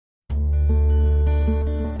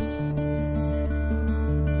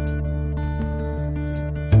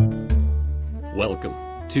Welcome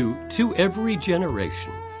to Every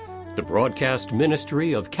Generation, the broadcast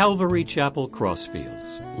ministry of Calvary Chapel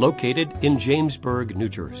Crossfields, located in Jamesburg, New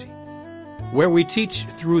Jersey, where we teach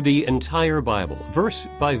through the entire Bible, verse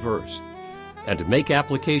by verse, and make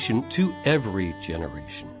application to every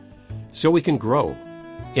generation, so we can grow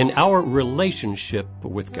in our relationship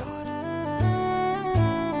with God.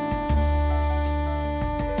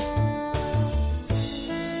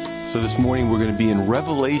 So this morning we're going to be in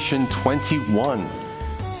Revelation 21.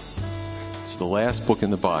 It's the last book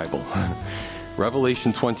in the Bible.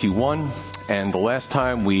 Revelation 21. And the last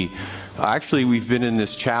time we've been in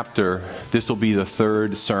this chapter, this will be the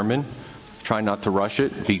third sermon. Try not to rush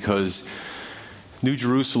it because New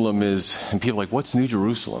Jerusalem is, and people are like, what's New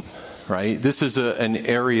Jerusalem? Right? This is an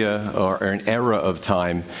area or an era of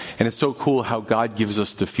time. And it's so cool how God gives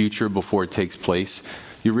us the future before it takes place.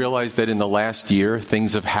 You realize that in the last year,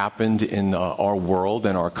 things have happened in our world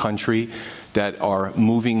and our country that are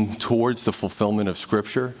moving towards the fulfillment of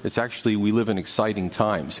Scripture. It's actually, we live in exciting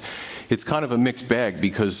times. It's kind of a mixed bag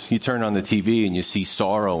because you turn on the TV and you see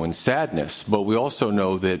sorrow and sadness. But we also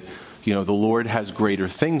know that, the Lord has greater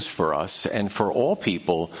things for us and for all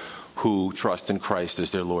people who trust in Christ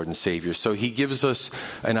as their Lord and Savior. So He gives us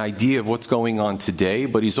an idea of what's going on today,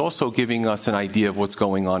 but He's also giving us an idea of what's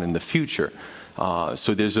going on in the future.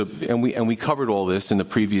 So there's we covered all this in the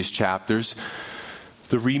previous chapters.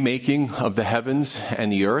 The remaking of the heavens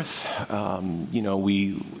and the earth.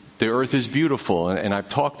 The earth is beautiful, and I've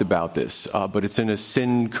talked about this, but it's in a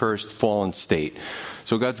sin-cursed, fallen state.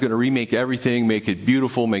 So God's going to remake everything, make it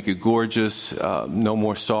beautiful, make it gorgeous. No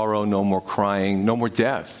more sorrow, no more crying, no more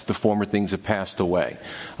death. The former things have passed away.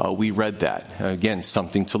 We read that. Again,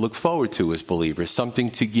 something to look forward to as believers, something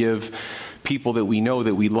to give people that we know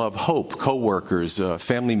that we love hope, co-workers,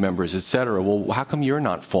 family members, etc. Well, how come you're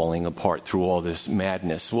not falling apart through all this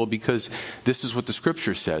madness? Well, because this is what the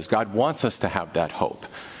Scripture says. God wants us to have that hope,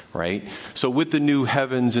 right? So with the new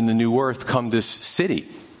heavens and the new earth come this city.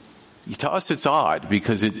 To us, it's odd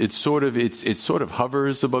because it sort of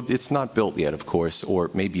hovers above. It's not built yet, of course, or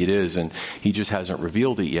maybe it is, and He just hasn't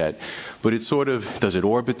revealed it yet. But does it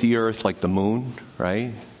orbit the earth like the moon,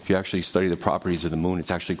 right? If you actually study the properties of the moon, it's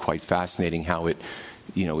actually quite fascinating how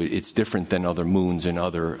it's different than other moons and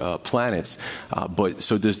other planets. But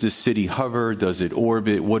so does this city hover? Does it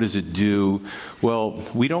orbit? What does it do? Well,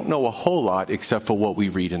 we don't know a whole lot except for what we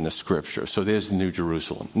read in the Scripture. So there's the New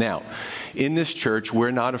Jerusalem. Now, in this church, we're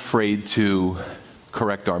not afraid to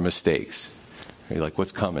correct our mistakes. You're like,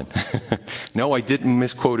 what's coming? No, I didn't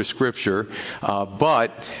misquote a scripture,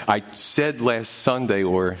 but I said last Sunday,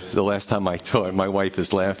 or the last time I taught, my wife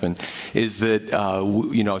is laughing, is that,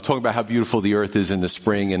 talking about how beautiful the earth is in the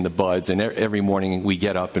spring and the buds, and every morning we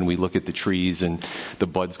get up and we look at the trees and the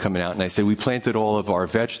buds coming out, and I say, we planted all of our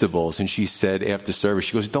vegetables, and she said after service,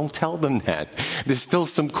 she goes, don't tell them that. There's still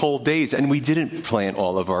some cold days, and we didn't plant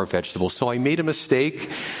all of our vegetables, so I made a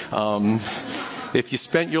mistake. If you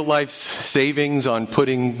spent your life's savings on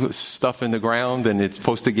putting stuff in the ground and it's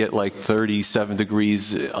supposed to get like 37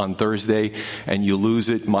 degrees on Thursday and you lose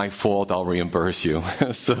it, my fault, I'll reimburse you.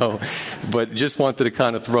 But just wanted to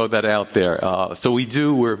kind of throw that out there. We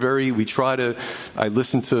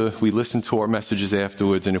listen to our messages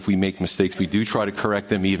afterwards, and if we make mistakes, we do try to correct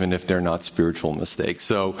them even if they're not spiritual mistakes.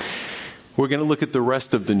 So we're going to look at the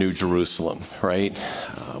rest of the New Jerusalem, right?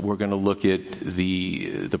 We're going to look at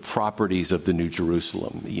the properties of the New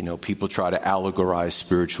Jerusalem. People try to allegorize,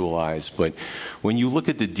 spiritualize, but when you look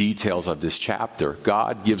at the details of this chapter,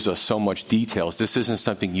 God gives us so much details. This isn't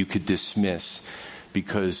something you could dismiss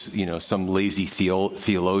because, some lazy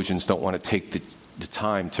theologians don't want to take the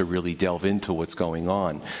time to really delve into what's going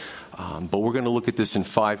on. But we're going to look at this in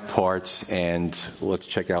 5 parts, and let's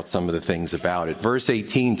check out some of the things about it. Verse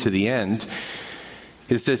 18 to the end,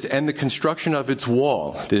 it says, and the construction of its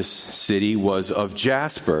wall, this city, was of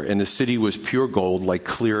jasper, and the city was pure gold like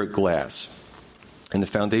clear glass. And the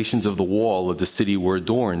foundations of the wall of the city were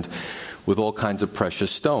adorned with all kinds of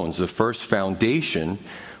precious stones. The first foundation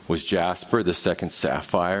was jasper, the second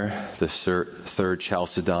sapphire, the third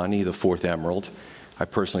chalcedony, the fourth emerald. I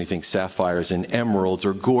personally think sapphires and emeralds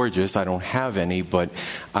are gorgeous. I don't have any, but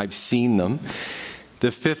I've seen them.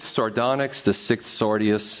 The fifth sardonyx, the sixth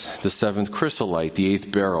sardius, the seventh chrysolite, the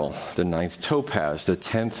eighth beryl, the ninth topaz, the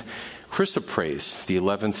 10th chrysoprase, the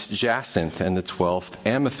 11th jacinth, and the 12th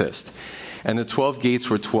amethyst. And the 12 gates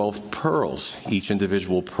were 12 pearls. Each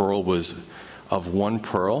individual pearl was of one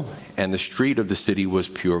pearl, and the street of the city was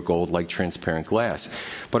pure gold like transparent glass.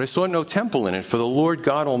 But I saw no temple in it, for the Lord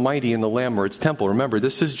God Almighty and the Lamb are its temple. Remember,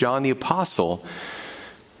 this is John the Apostle.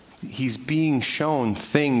 He's being shown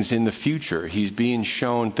things in the future. He's being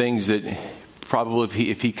shown things that probably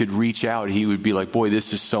if he could reach out, he would be like, boy,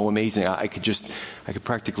 this is so amazing. I could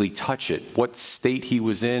practically touch it. What state he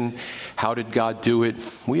was in, how did God do it?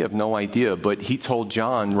 We have no idea. But he told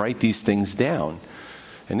John, write these things down.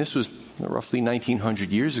 And this was roughly 1900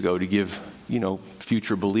 years ago to give,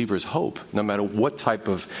 future believers hope, no matter what type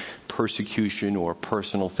of persecution or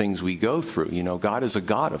personal things we go through. God is a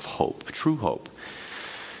God of hope, true hope.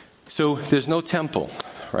 So there's no temple,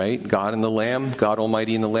 right? God and the Lamb, God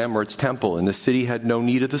Almighty and the Lamb are its temple. And the city had no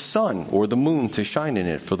need of the sun or the moon to shine in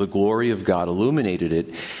it, for the glory of God illuminated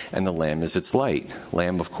it, and the Lamb is its light.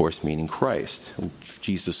 Lamb, of course, meaning Christ.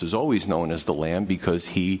 Jesus is always known as the Lamb because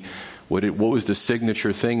what was the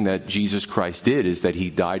signature thing that Jesus Christ did is that he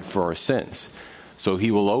died for our sins. So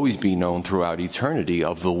he will always be known throughout eternity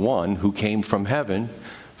of the one who came from heaven,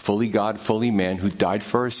 fully God, fully man, who died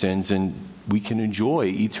for our sins, and we can enjoy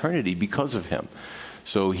eternity because of him.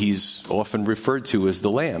 So he's often referred to as the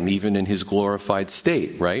Lamb, even in his glorified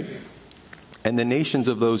state, right? And the nations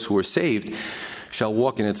of those who are saved shall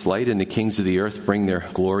walk in its light, and the kings of the earth bring their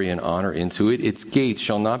glory and honor into it. Its gates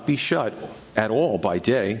shall not be shut at all by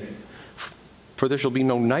day, for there shall be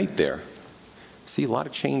no night there. See, a lot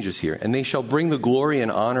of changes here. And they shall bring the glory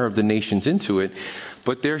and honor of the nations into it,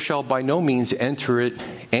 but there shall by no means enter it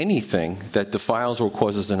anything that defiles or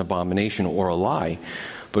causes an abomination or a lie,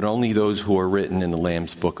 but only those who are written in the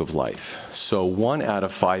Lamb's book of life. So 1 out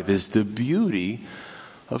of 5 is the beauty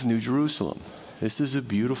of New Jerusalem. This is a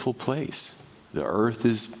beautiful place. The earth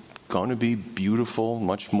is going to be beautiful,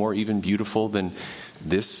 much more even beautiful than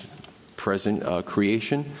this present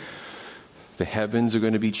creation. The heavens are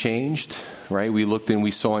going to be changed, right? We looked and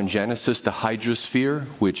we saw in Genesis the hydrosphere,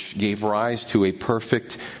 which gave rise to a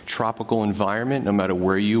perfect tropical environment no matter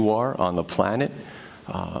where you are on the planet.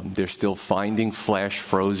 They're still finding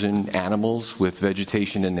flash-frozen animals with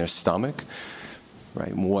vegetation in their stomach,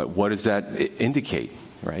 right? What does that indicate,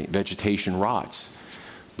 right? Vegetation rots.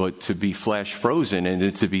 But to be flash frozen and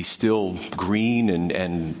it to be still green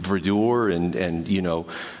and verdure and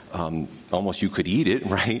almost you could eat it,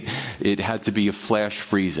 right? It had to be a flash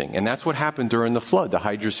freezing. And that's what happened during the flood. The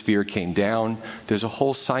hydrosphere came down. There's a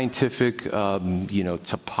whole scientific,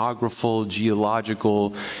 topographical,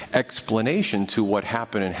 geological explanation to what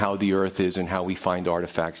happened and how the earth is and how we find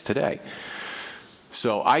artifacts today.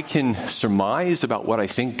 So I can surmise about what I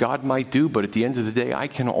think God might do, but at the end of the day, I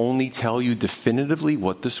can only tell you definitively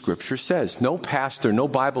what the Scripture says. No pastor, no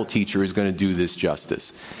Bible teacher is going to do this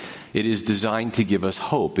justice. It is designed to give us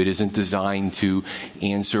hope. It isn't designed to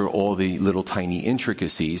answer all the little tiny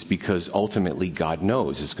intricacies because ultimately God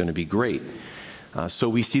knows it's going to be great. So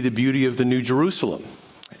we see the beauty of the New Jerusalem.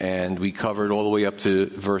 And we covered all the way up to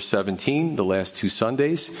verse 17, the last 2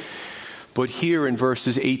 Sundays. But here in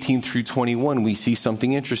verses 18 through 21, we see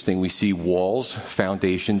something interesting. We see walls,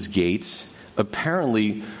 foundations, gates,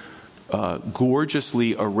 apparently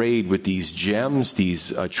gorgeously arrayed with these gems,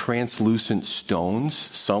 these translucent stones.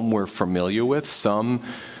 Some we're familiar with. Some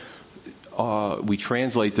we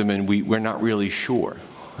translate them and we're not really sure.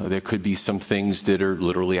 There could be some things that are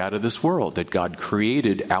literally out of this world that God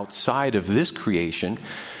created outside of this creation.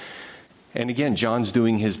 And again, John's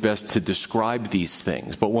doing his best to describe these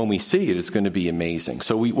things. But when we see it, it's going to be amazing.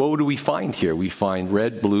 So what do we find here? We find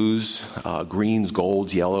red, blues, greens,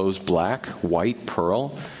 golds, yellows, black, white,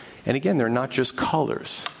 pearl. And again, they're not just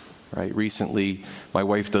colors, right? Recently, my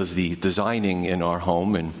wife does the designing in our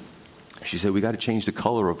home, and she said, we got to change the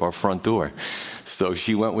color of our front door. So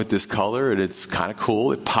she went with this color, and it's kind of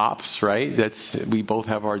cool. It pops, right? We both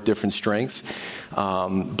have our different strengths.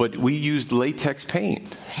 But we used latex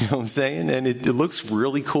paint, you know what I'm saying? And it looks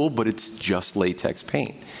really cool, but it's just latex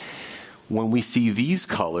paint. When we see these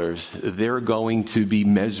colors, they're going to be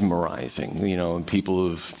mesmerizing. And people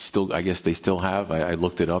have still, I guess they still have, I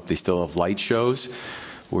looked it up, they still have light shows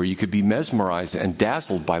where you could be mesmerized and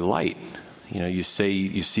dazzled by light. You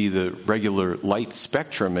see the regular light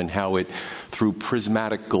spectrum and how it, through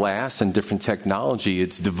prismatic glass and different technology,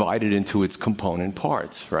 it's divided into its component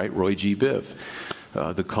parts, right? Roy G.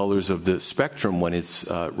 Biv. The colors of the spectrum when it's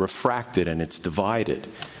refracted and it's divided.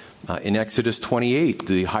 In Exodus 28,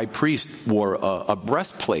 the high priest wore a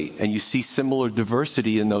breastplate, and you see similar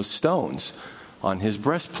diversity in those stones on his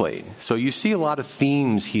breastplate. So you see a lot of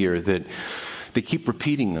themes here that they keep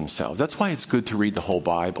repeating themselves. That's why it's good to read the whole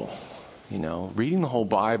Bible. Reading the whole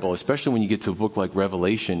Bible, especially when you get to a book like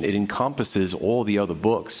Revelation, it encompasses all the other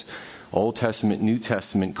books, Old Testament, New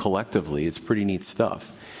Testament collectively. It's pretty neat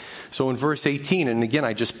stuff. So in verse 18, and again,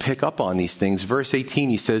 I just pick up on these things. Verse 18,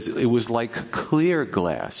 he says, it was like clear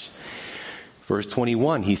glass. Verse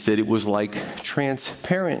 21, he said it was like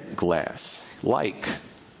transparent glass. Like.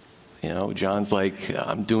 John's like,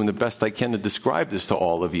 I'm doing the best I can to describe this to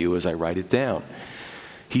all of you as I write it down.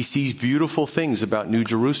 He sees beautiful things about New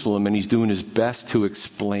Jerusalem, and he's doing his best to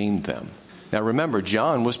explain them. Now remember,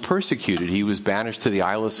 John was persecuted. He was banished to the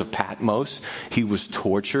Isles of Patmos. He was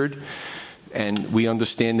tortured. And we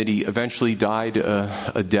understand that he eventually died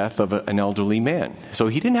a death of an elderly man. So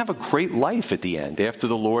he didn't have a great life at the end. After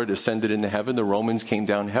the Lord ascended into heaven, the Romans came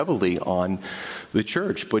down heavily on the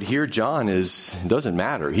church. But here John it doesn't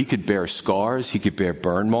matter. He could bear scars. He could bear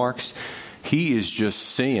burn marks. He is just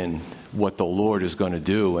seeing what the Lord is going to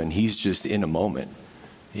do, and he's just in a moment,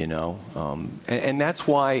 And that's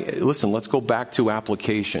why, listen, let's go back to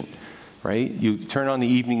application, right? You turn on the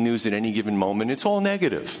evening news at any given moment, it's all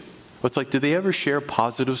negative. It's like, do they ever share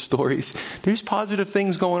positive stories? There's positive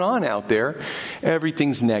things going on out there.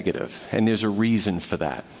 Everything's negative, and there's a reason for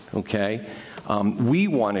that, okay? We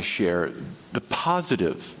want to share the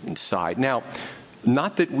positive side. Now,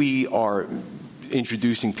 not that we are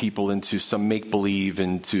introducing people into some make-believe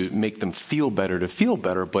and to make them feel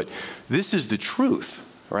better, but this is the truth,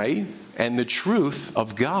 right? And the truth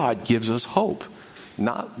of God gives us hope.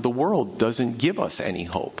 The world doesn't give us any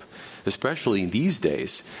hope, especially these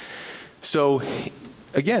days. So,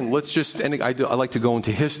 again, I like to go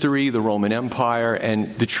into history, the Roman Empire,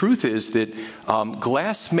 and the truth is that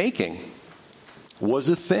glass making was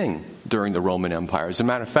a thing during the Roman Empire. As a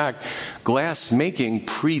matter of fact, glass making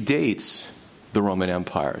predates the Roman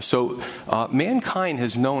Empire. So, mankind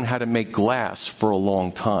has known how to make glass for a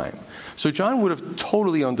long time. So John would have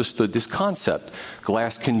totally understood this concept.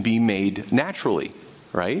 Glass can be made naturally,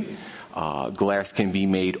 right? Glass can be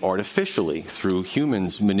made artificially through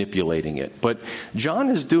humans manipulating it. But John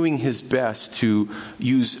is doing his best to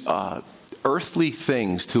use earthly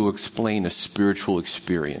things to explain a spiritual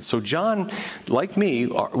experience. So John, like me,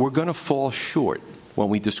 we're going to fall short when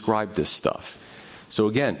we describe this stuff. So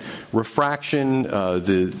again, refraction,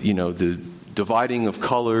 the dividing of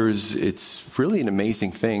colors, it's really an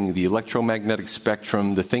amazing thing. The electromagnetic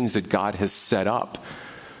spectrum, the things that God has set up,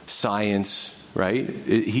 science, right?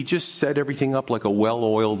 He just set everything up like a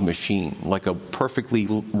well-oiled machine, like a perfectly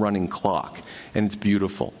running clock, and it's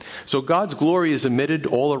beautiful. So God's glory is emitted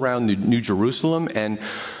all around New Jerusalem, and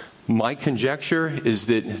my conjecture is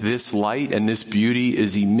that this light and this beauty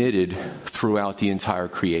is emitted throughout the entire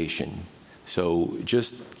creation. So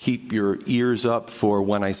just keep your ears up for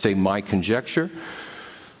when I say my conjecture.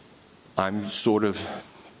 I'm sort of,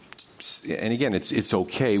 and again, it's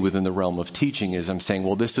okay within the realm of teaching, is I'm saying,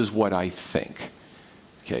 well, this is what I think.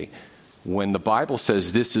 Okay? When the Bible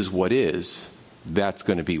says this is what is, that's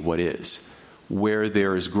going to be what is. Where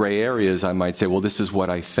there's gray areas, I might say, well, this is what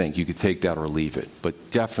I think. You could take that or leave it.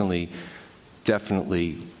 But definitely,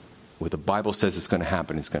 what the Bible says it's going to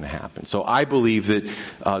happen, it's going to happen. So I believe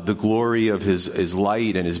that the glory of his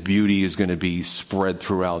light and his beauty is going to be spread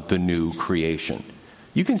throughout the new creation.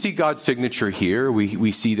 You can see God's signature here.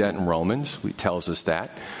 We see that in Romans. It tells us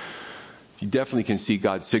that. You definitely can see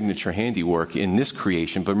God's signature handiwork in this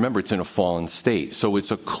creation, but remember, it's in a fallen state, so it's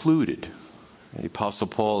occluded. The Apostle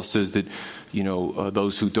Paul says that,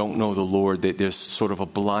 those who don't know the Lord, that there's sort of a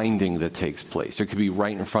blinding that takes place. It could be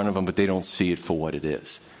right in front of them, but they don't see it for what it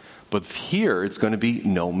is. But here, it's going to be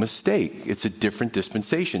no mistake. It's a different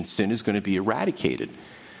dispensation. Sin is going to be eradicated.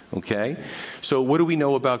 Okay? So what do we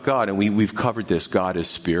know about God? And we've covered this. God is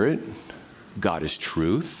spirit. God is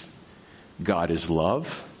truth. God is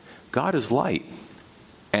love. God is light.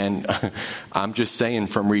 And I'm just saying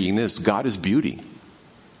from reading this, God is beauty.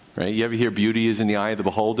 Right? You ever hear beauty is in the eye of the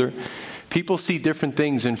beholder? People see different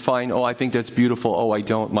things and find, I think that's beautiful. Oh, I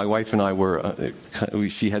don't. My wife and I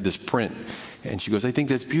she had this print. And she goes, I think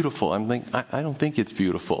that's beautiful. I'm like, I don't think it's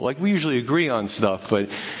beautiful. Like, we usually agree on stuff,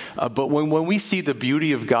 but when we see the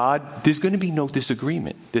beauty of God, there's going to be no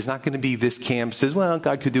disagreement. There's not going to be this camp says, well,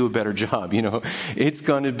 God could do a better job. It's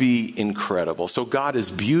going to be incredible. So God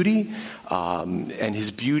is beauty, and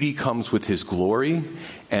his beauty comes with his glory.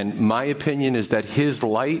 And my opinion is that his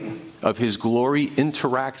light of his glory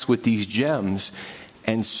interacts with these gems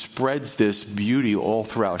and spreads this beauty all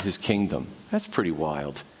throughout his kingdom. That's pretty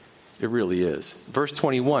wild. It really is. Verse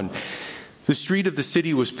 21, the street of the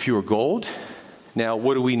city was pure gold. Now,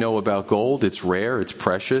 what do we know about gold? It's rare, it's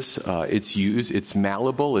precious, it's used, it's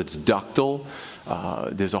malleable, it's ductile.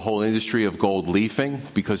 There's a whole industry of gold leafing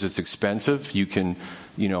because it's expensive. You can,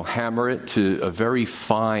 hammer it to a very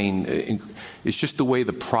fine, it's just the way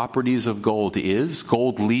the properties of gold is.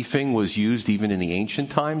 Gold leafing was used even in the ancient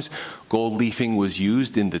times. Gold leafing was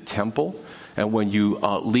used in the temple. And when you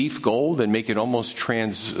leaf gold and make it almost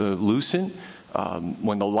translucent,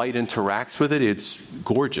 when the light interacts with it, it's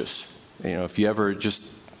gorgeous. If you ever just,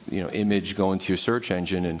 image, go into your search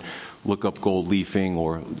engine and look up gold leafing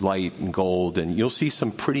or light and gold, and you'll see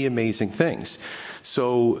some pretty amazing things.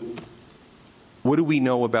 So what do we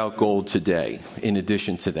know about gold today in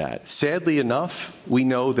addition to that? Sadly enough, we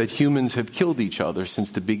know that humans have killed each other since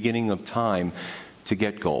the beginning of time to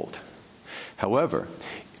get gold. However,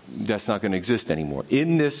 that's not going to exist anymore.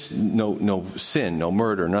 In this, no sin, no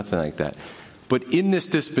murder, nothing like that. But in this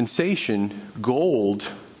dispensation,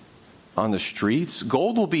 gold on the streets,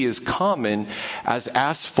 gold will be as common as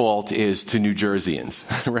asphalt is to New Jerseyans,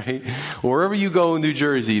 right? Wherever you go in New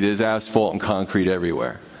Jersey, there's asphalt and concrete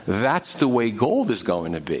everywhere. That's the way gold is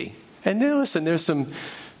going to be. And then, listen, there's some,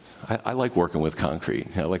 I like working with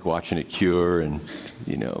concrete. I like watching it cure and,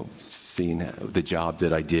 seeing the job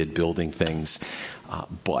that I did building things.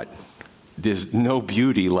 But there's no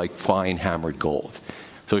beauty like fine hammered gold.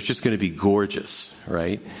 So it's just going to be gorgeous,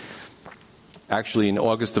 right? Actually, in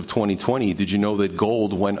August of 2020, did you know that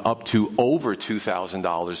gold went up to over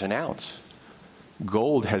 $2,000 an ounce?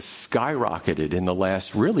 Gold has skyrocketed in the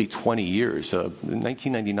last really 20 years. In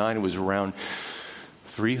 1999, it was around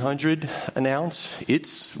 $300 an ounce.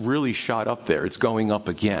 It's really shot up there. It's going up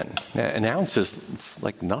again. An ounce is it's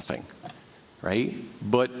like nothing, right?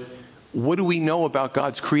 But what do we know about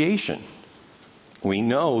God's creation? We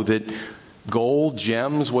know that gold,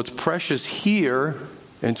 gems, what's precious here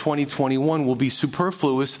in 2021 will be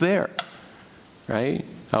superfluous there, right?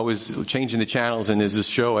 I was changing the channels, and there's this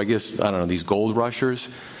show, these gold rushers.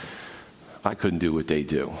 I couldn't do what they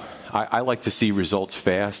do. I like to see results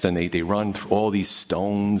fast, and they run through all these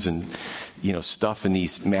stones and, stuff in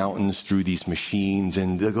these mountains through these machines,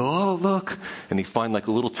 and they go, oh, look, and they find like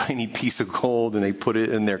a little tiny piece of gold, and they put it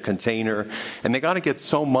in their container, and they got to get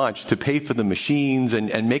so much to pay for the machines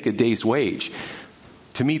and make a day's wage.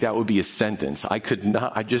 To me, that would be a sentence. I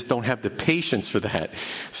just don't have the patience for that.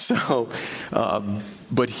 So,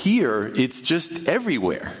 but here, it's just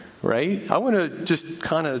everywhere, right? I want to just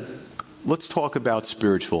let's talk about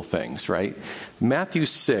spiritual things, right? Matthew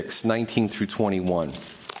 6:19 through 21.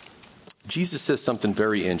 Jesus says something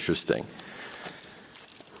very interesting.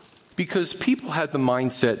 Because people had the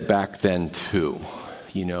mindset back then too,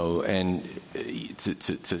 and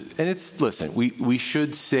listen, we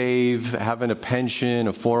should save, having a pension,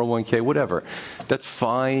 a 401k, whatever. That's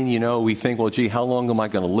fine. We think, well, gee, how long am I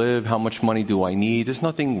going to live? How much money do I need? There's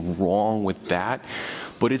nothing wrong with that.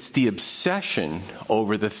 But it's the obsession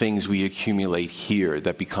over the things we accumulate here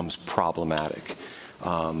that becomes problematic.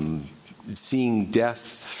 Seeing death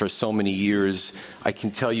for so many years, I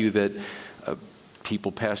can tell you that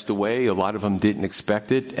people passed away. A lot of them didn't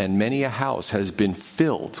expect it. And many a house has been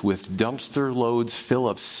filled with dumpster loads full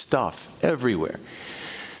of stuff everywhere.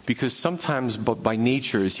 Because sometimes, by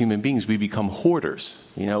nature, as human beings, we become hoarders.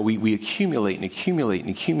 We accumulate and accumulate and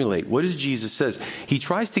accumulate. What does Jesus says? He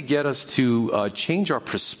tries to get us to change our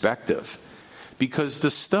perspective. Because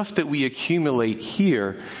the stuff that we accumulate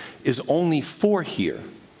here is only for here.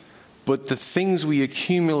 But the things we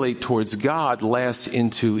accumulate towards God last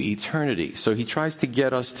into eternity. So he tries to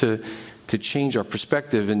get us to change our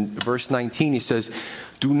perspective. In verse 19, he says,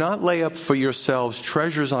 do not lay up for yourselves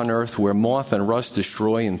treasures on earth where moth and rust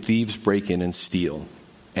destroy and thieves break in and steal.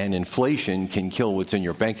 And inflation can kill what's in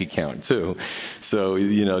your bank account too. So,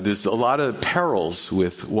 there's a lot of perils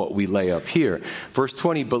with what we lay up here. Verse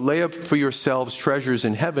 20, but lay up for yourselves treasures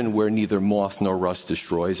in heaven where neither moth nor rust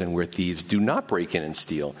destroys and where thieves do not break in and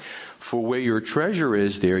steal. For where your treasure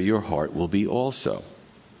is, there your heart will be also.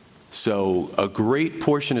 So a great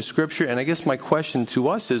portion of Scripture. And I guess my question to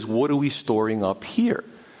us is, what are we storing up here?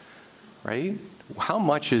 Right? How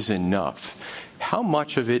much is enough? How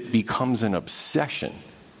much of it becomes an obsession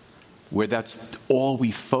where that's all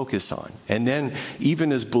we focus on? And then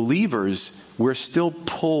even as believers, we're still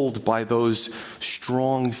pulled by those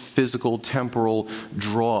strong physical, temporal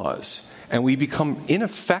draws. And we become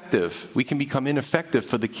ineffective. We can become ineffective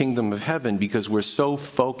for the kingdom of heaven because we're so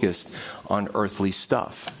focused on earthly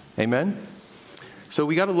stuff. Amen? So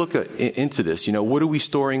we got to look into this. What are we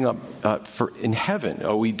storing up for in heaven?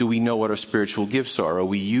 Do we know what our spiritual gifts are? Are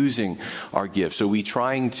we using our gifts? Are we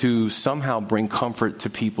trying to somehow bring comfort to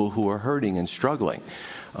people who are hurting and struggling?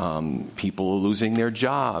 People are losing their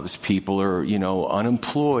jobs. People are,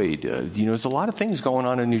 unemployed. There's a lot of things going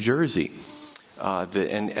on in New Jersey.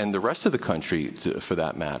 And the rest of the country, for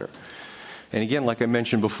that matter. And again, like I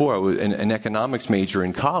mentioned before, I was an economics major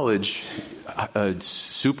in college.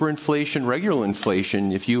 Superinflation, regular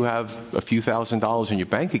inflation, if you have a few $1,000s in your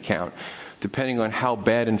bank account, depending on how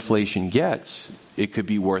bad inflation gets, it could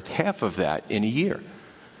be worth half of that in a year.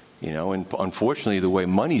 And unfortunately, the way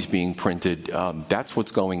money's being printed, that's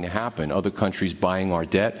what's going to happen. Other countries buying our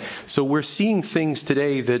debt. So we're seeing things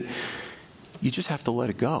today that you just have to let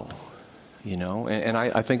it go. And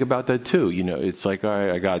I think about that too. It's like, all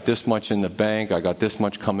right, I got this much in the bank, I got this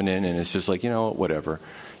much coming in, and it's just like, whatever.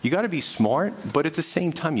 You got to be smart, but at the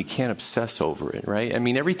same time, you can't obsess over it, right? I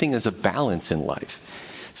mean, everything is a balance in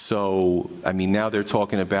life. So, now they're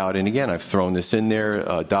talking about, and again, I've thrown this in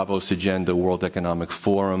there, Davos Agenda, World Economic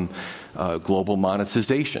Forum, global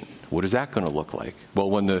monetization. What is that going to look like? Well,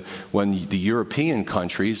 when the European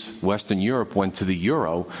countries, Western Europe, went to the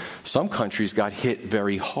euro, some countries got hit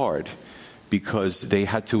very hard because they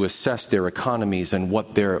had to assess their economies and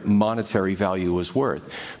what their monetary value was worth.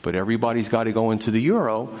 But everybody's got to go into the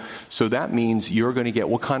euro, so that means you're going to get,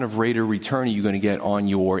 what kind of rate of return are you going to get on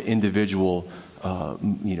your individual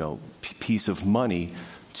piece of money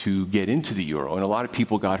to get into the euro? And a lot of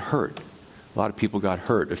people got hurt.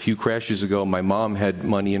 A few crashes ago, my mom had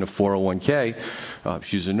money in a 401k.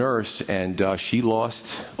 She's a nurse, and she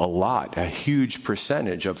lost a huge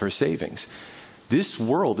percentage of her savings. This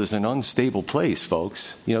world is an unstable place,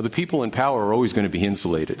 folks. The people in power are always going to be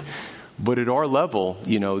insulated. But at our level,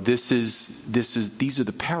 these are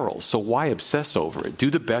the perils. So why obsess over it? Do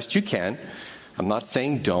the best you can. I'm not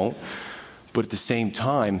saying don't. But at the same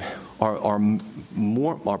time, our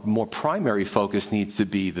more primary focus needs to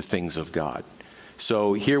be the things of God.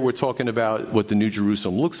 So here we're talking about what the New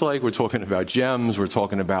Jerusalem looks like. We're talking about gems. We're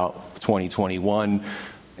talking about 2021.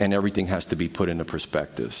 And everything has to be put into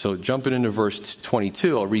perspective. So jumping into verse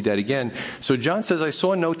 22, I'll read that again. So John says, I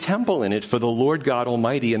saw no temple in it, for the Lord God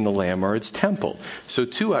Almighty and the Lamb are its temple. So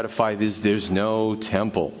 2 out of 5 is there's no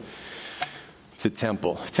temple. It's a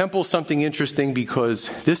temple. Temple is something interesting because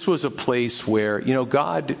this was a place where,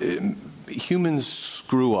 humans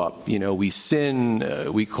screw up. We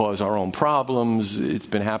sin, we cause our own problems. It's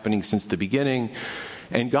been happening since the beginning.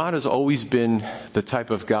 And God has always been the type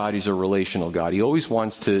of God, he's a relational God. He always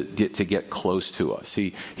wants to get close to us.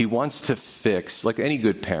 He wants to fix, like any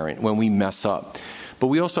good parent, when we mess up. But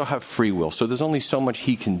we also have free will. So there's only so much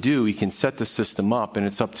he can do. He can set the system up, and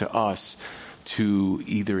it's up to us to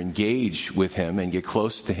either engage with him and get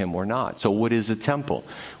close to him or not. So what is a temple?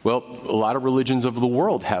 Well, a lot of religions of the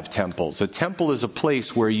world have temples. A temple is a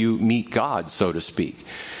place where you meet God, so to speak.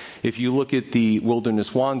 If you look at the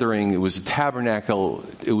wilderness wandering, it was a tabernacle.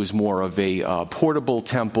 It was more of a portable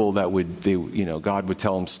temple that God would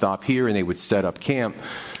tell them stop here, and they would set up camp.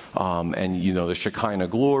 The Shekinah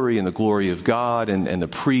glory and the glory of God and the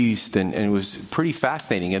priest, and it was pretty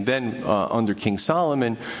fascinating. And then under King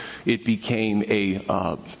Solomon, it became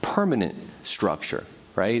a permanent structure,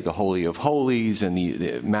 right? The Holy of Holies and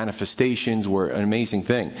the manifestations were an amazing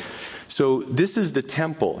thing. So this is the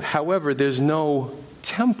temple. However, there's no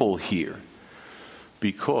temple here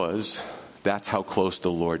because that's how close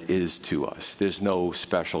the Lord is to us. There's no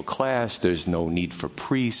special class. There's no need for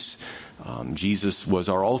priests. Jesus was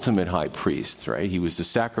our ultimate high priest, right? He was the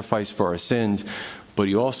sacrifice for our sins, but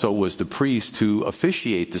he also was the priest to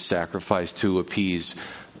officiate the sacrifice to appease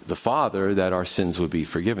the Father that our sins would be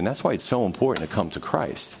forgiven. That's why it's so important to come to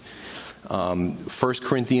Christ. 1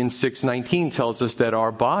 Corinthians 6:19 tells us that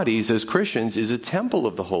our bodies as Christians is a temple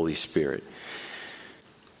of the Holy Spirit.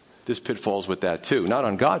 There's pitfalls with that too, not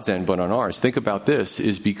on God's end, but on ours. Think about this,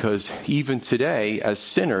 is because even today as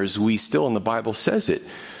sinners, we still, in the Bible says it,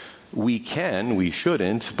 we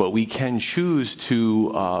shouldn't, but we can choose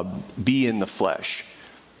to be in the flesh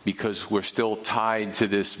because we're still tied to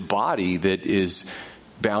this body that is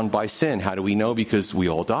bound by sin. How do we know? Because we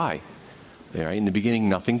all die. Right? In the beginning,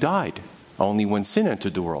 nothing died. Only when sin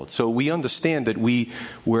entered the world. So we understand that we're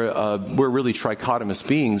really trichotomous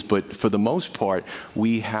beings, but for the most part,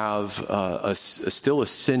 we have still a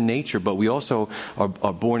sin nature, but we also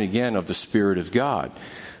are born again of the Spirit of God.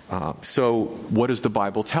 So what does the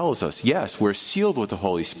Bible tell us? Yes, we're sealed with the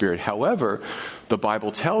Holy Spirit. However, the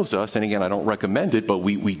Bible tells us, and again, I don't recommend it, but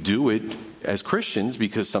we do it as Christians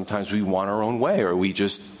because sometimes we want our own way or we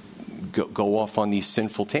just go off on these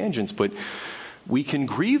sinful tangents. But we can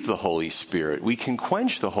grieve the Holy Spirit. We can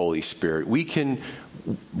quench the Holy Spirit. We can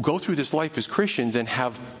go through this life as Christians and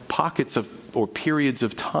have pockets of or periods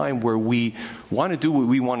of time where we want to do what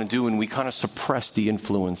we want to do and we kind of suppress the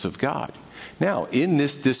influence of God. Now, in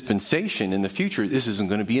this dispensation, in the future, this isn't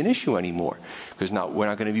going to be an issue anymore because now we're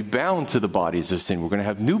not going to be bound to the bodies of sin. We're going to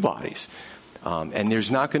have new bodies. And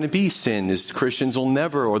there's not going to be sin. Christians will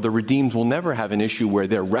never, or the redeemed will never have an issue where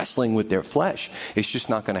they're wrestling with their flesh. It's just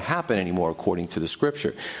not going to happen anymore according to the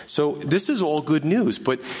Scripture. So this is all good news,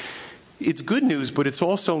 but it's good news, but it's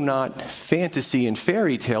also not fantasy and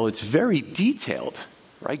fairy tale. It's very detailed,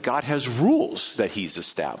 right? God has rules that he's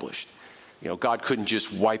established. God couldn't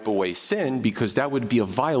just wipe away sin because that would be a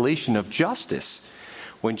violation of justice.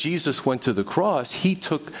 When Jesus went to the cross, he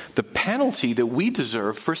took the penalty that we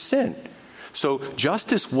deserve for sin. So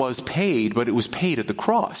justice was paid, but it was paid at the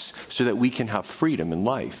cross so that we can have freedom in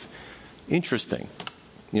life. Interesting.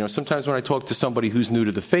 Sometimes when I talk to somebody who's new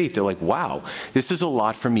to the faith, they're like, wow, this is a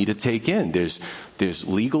lot for me to take in. There's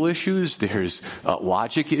legal issues, there's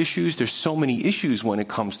logic issues, there's so many issues when it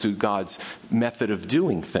comes to God's method of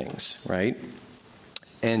doing things, right?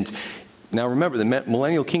 And now remember, the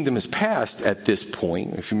millennial kingdom is past at this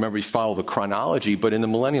point. If you remember, you follow the chronology, but in the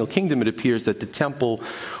millennial kingdom, it appears that the temple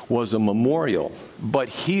was a memorial. But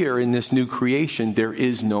here in this new creation, there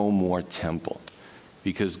is no more temple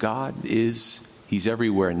because God He's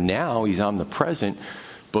everywhere now. He's omnipresent.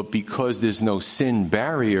 But because there's no sin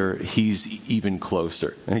barrier, He's even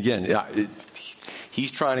closer. And again,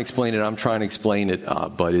 He's trying to explain it. I'm trying to explain it.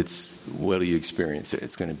 But wait till you experience it.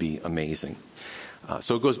 It's going to be amazing.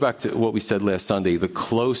 So it goes back to what we said last Sunday, the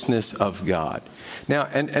closeness of God. Now,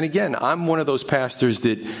 and again, I'm one of those pastors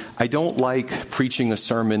that I don't like preaching a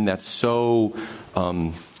sermon that's so...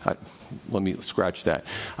 let me scratch that.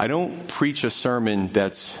 I don't preach a sermon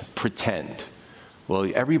that's pretend. Well,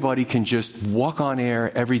 everybody can just walk on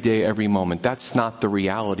air every day, every moment. That's not the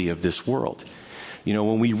reality of this world.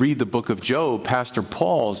 When we read the book of Job, Pastor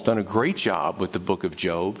Paul's done a great job with the book of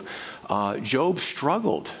Job. Job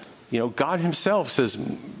struggled. God himself says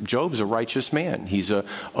Job's a righteous man. He's a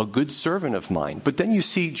good servant of mine. But then you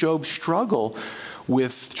see Job struggle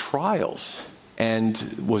with trials. And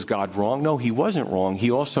was God wrong? No, he wasn't wrong. He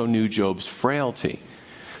also knew Job's frailty.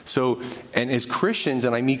 So, and as Christians,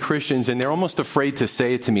 and I meet Christians, and they're almost afraid to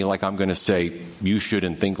say it to me like I'm going to say, you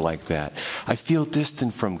shouldn't think like that. I feel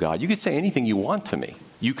distant from God. You could say anything you want to me.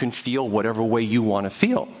 You can feel whatever way you want to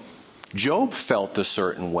feel. Job felt a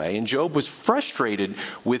certain way, and Job was frustrated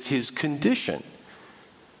with his condition.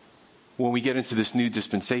 When we get into this new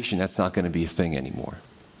dispensation, that's not going to be a thing anymore,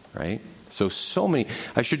 right? So many.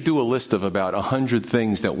 I should do a list of about 100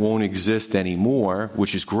 things that won't exist anymore,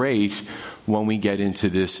 which is great when we get into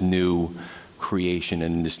this new creation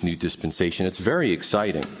and this new dispensation. It's very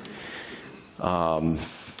exciting. I'll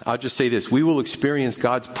just say this. We will experience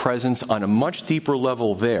God's presence on a much deeper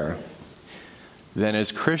level there than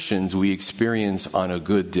as Christians we experience on a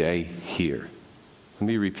good day here. Let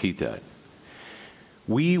me repeat that.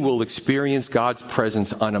 We will experience God's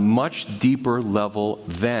presence on a much deeper level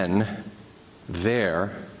than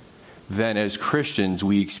as Christians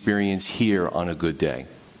we experience here on a good day.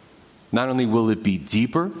 Not only will it be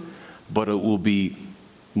deeper, but it will be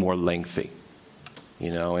more lengthy.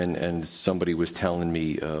 And somebody was telling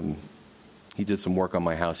me, he did some work on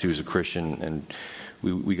my house. He was a Christian, and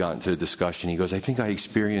we got into a discussion. He goes, I think I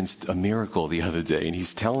experienced a miracle the other day. And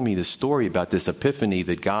he's telling me the story about this epiphany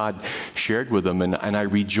that God shared with him, and I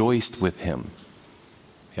rejoiced with him.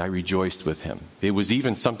 I rejoiced with him. It was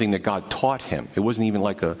even something that God taught him. It wasn't even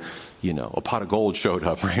like a pot of gold showed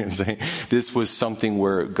up, right? I'm saying this was something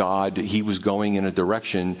where he was going in a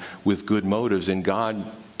direction with good motives, and God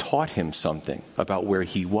taught him something about where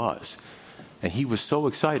he was. And he was so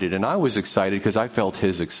excited, and I was excited because I felt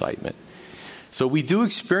his excitement. So we do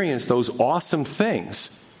experience those awesome things,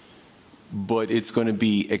 but it's going to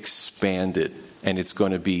be expanded, and it's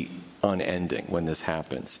going to be unending when this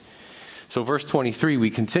happens. So verse 23, we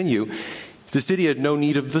continue. The city had no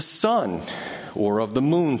need of the sun or of the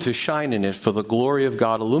moon to shine in it, for the glory of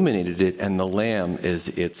God illuminated it, and the Lamb is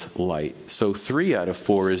its light. So 3 out of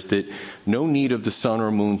 4 is that no need of the sun or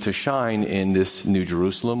moon to shine in this New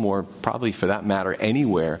Jerusalem, or probably for that matter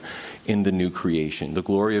anywhere in the new creation. The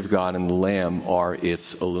glory of God and the Lamb are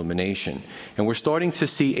its illumination. And we're starting to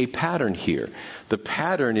see a pattern here. The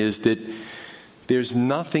pattern is that there's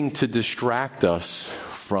nothing to distract us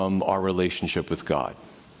from our relationship with God.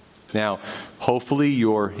 Now, hopefully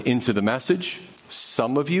you're into the message.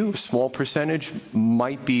 Some of you, a small percentage,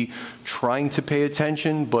 might be trying to pay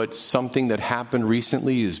attention, but something that happened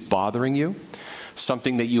recently is bothering you.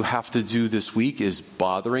 Something that you have to do this week is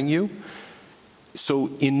bothering you. So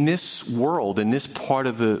in this world, in this part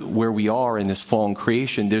of where we are in this fallen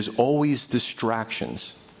creation, there's always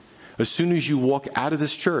distractions. As soon as you walk out of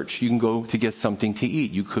this church, you can go to get something to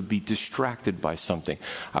eat. You could be distracted by something.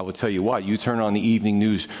 I will tell you what, you turn on the evening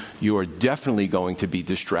news, you are definitely going to be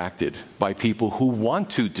distracted by people who want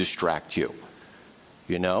to distract you.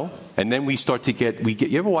 And then we start to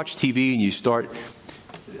you ever watch TV and you start,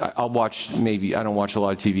 I don't watch a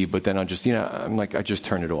lot of TV, but then I just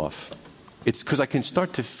turn it off. It's because I can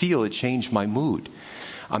start to feel it change my mood.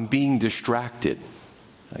 I'm being distracted.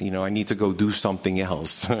 I need to go do something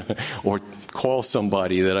else or call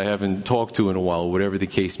somebody that I haven't talked to in a while, whatever the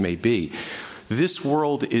case may be. This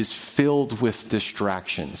world is filled with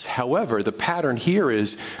distractions. However, the pattern here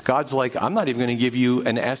is God's like, I'm not even going to give you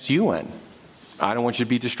an SUN. I don't want you to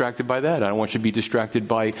be distracted by that. I don't want you to be distracted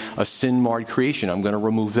by a sin-marred creation. I'm going to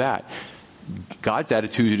remove that. God's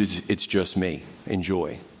attitude is, it's just me.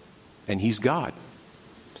 Enjoy. And he's God.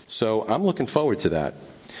 So I'm looking forward to that.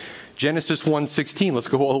 Genesis 1:16, let's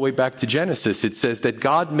go all the way back to Genesis. It says that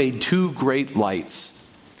God made two great lights,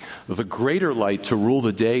 the greater light to rule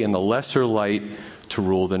the day and the lesser light to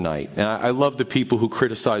rule the night. And I love the people who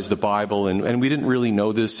criticize the Bible, and we didn't really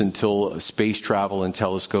know this until space travel and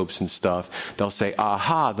telescopes and stuff. They'll say,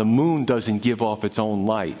 aha, the moon doesn't give off its own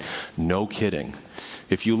light. No kidding.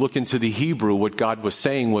 If you look into the Hebrew, what God was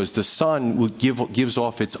saying was the sun gives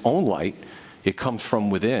off its own light. It comes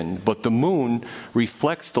from within, but the moon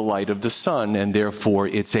reflects the light of the sun, and therefore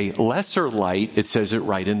it's a lesser light. It says it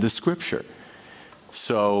right in the scripture.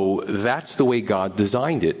 So that's the way God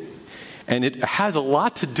designed it. And it has a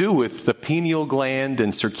lot to do with the pineal gland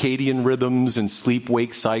and circadian rhythms and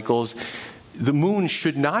sleep-wake cycles. The moon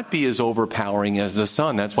should not be as overpowering as the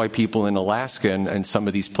sun. That's why people in Alaska and some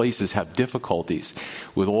of these places have difficulties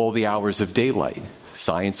with all the hours of daylight.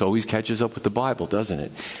 Science always catches up with the Bible, doesn't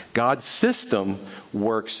it? God's system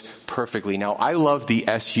works perfectly. Now, I love the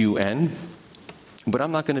SUN, but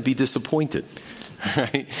I'm not going to be disappointed.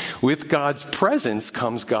 Right? With God's presence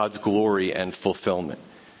comes God's glory and fulfillment.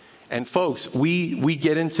 And folks, we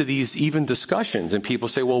get into these even discussions, and people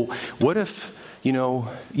say, well, what if, you know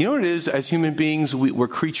what it is? As human beings, we're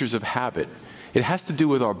creatures of habit. It has to do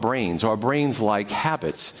with our brains. Our brains like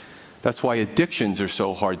habits. That's why addictions are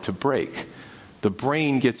so hard to break. The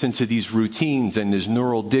brain gets into these routines, and there's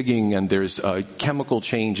neural digging, and there's chemical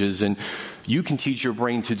changes, and you can teach your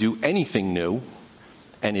brain to do anything new,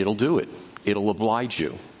 and it'll do it. It'll oblige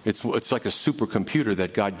you. It's like a supercomputer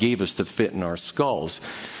that God gave us to fit in our skulls.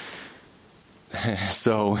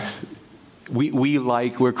 So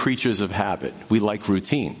we're creatures of habit. We like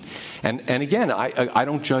routine. And again, I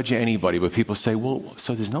don't judge anybody, but people say, well,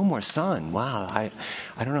 so there's no more sun. Wow, I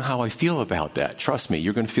don't know how I feel about that. Trust me,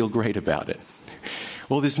 you're going to feel great about it.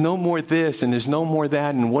 Well, there's no more this and there's no more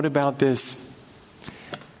that, and what about this?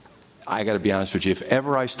 I got to be honest with you. If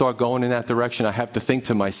ever I start going in that direction, I have to think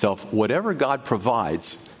to myself, whatever God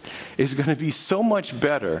provides is going to be so much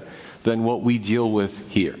better than what we deal with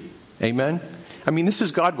here. Amen? I mean, this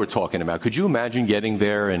is God we're talking about. Could you imagine getting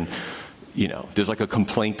there and, there's like a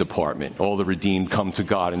complaint department. All the redeemed come to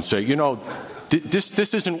God and say,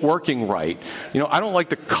 this isn't working right. I don't like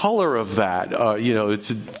the color of that.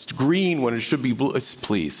 It's green when it should be blue.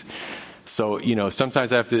 Please. So,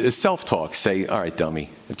 sometimes I have to self-talk, say, all right, dummy,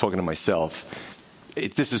 I'm talking to myself.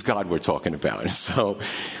 This is God we're talking about. So,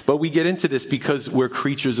 but we get into this because we're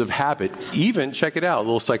creatures of habit. Even, check it out, a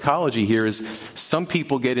little psychology here is some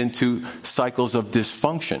people get into cycles of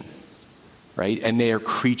dysfunction, right? And they are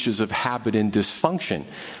creatures of habit and dysfunction.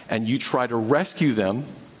 And you try to rescue them,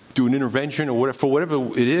 do an intervention or whatever, for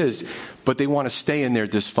whatever it is, but they want to stay in their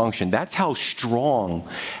dysfunction. That's how strong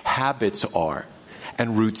habits are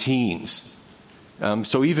and routines.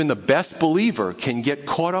 So even the best believer can get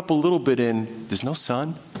caught up a little bit in, there's no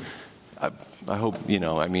sun. I hope,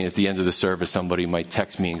 at the end of the service, somebody might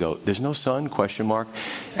text me and go, there's no sun, ?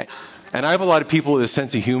 And I have a lot of people with a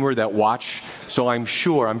sense of humor that watch, so I'm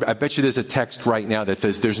sure, I bet you there's a text right now that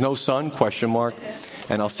says, there's no sun, ?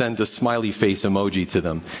 And I'll send a smiley face emoji to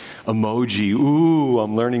them. Emoji, ooh,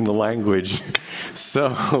 I'm learning the language. So,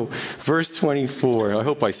 verse 24, I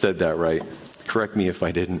hope I said that right. Correct me if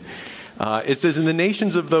I didn't. It says, and the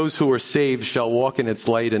nations of those who are saved shall walk in its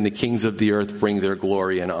light, and the kings of the earth bring their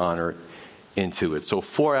glory and honor into it. So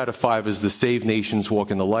 4 out of 5 is the saved nations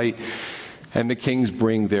walk in the light, and the kings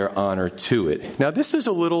bring their honor to it. Now, this is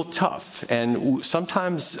a little tough, and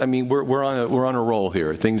sometimes, we're on a roll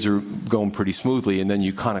here. Things are going pretty smoothly, and then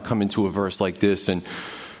you kind of come into a verse like this, and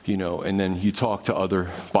and then you talk to other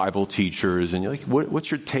Bible teachers, and you're like,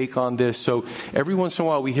 what's your take on this? So every once in a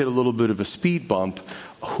while, we hit a little bit of a speed bump.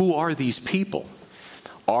 Who are these people?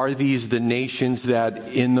 Are these the nations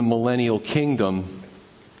that in the millennial kingdom,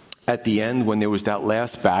 at the end, when there was that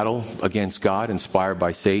last battle against God, inspired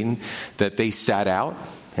by Satan, that they sat out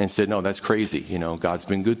and said, no, that's crazy. God's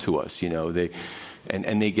been good to us.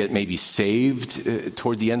 They get maybe saved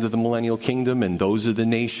toward the end of the millennial kingdom, and those are the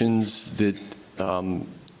nations that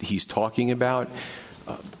he's talking about.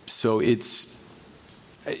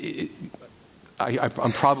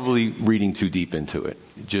 I'm probably reading too deep into it.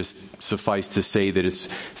 Just suffice to say that it's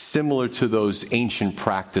similar to those ancient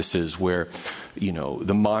practices where,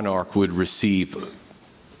 the monarch would receive,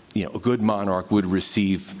 a good monarch would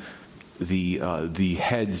receive the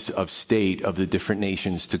heads of state of the different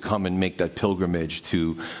nations to come and make that pilgrimage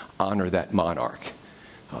to honor that monarch.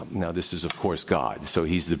 Now, this is, of course, God, so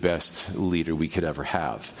he's the best leader we could ever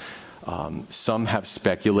have. Some have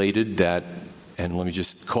speculated that, and let me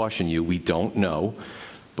just caution you, we don't know,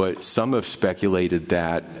 but some have speculated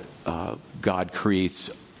that God creates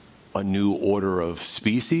a new order of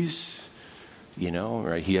species,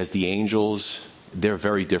 right? He has the angels. They're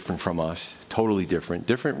very different from us, totally different.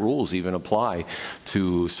 Different rules even apply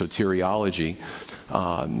to soteriology.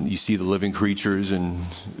 You see the living creatures in,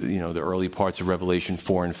 the early parts of Revelation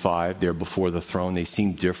 4 and 5. They're before the throne. They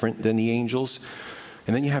seem different than the angels.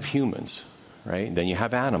 And then you have humans, right? And then you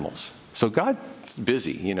have animals. So God's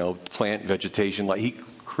busy, plant, vegetation. Like He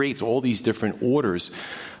creates all these different orders.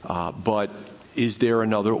 But is there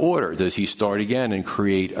another order? Does He start again and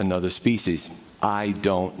create another species? I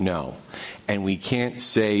don't know. And we can't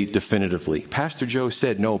say definitively. Pastor Joe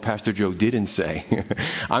said, no, Pastor Joe didn't say.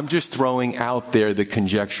 I'm just throwing out there the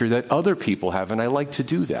conjecture that other people have, and I like to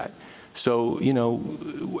do that. So,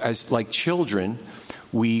 as like children,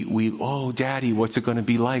 we oh, Daddy, what's it going to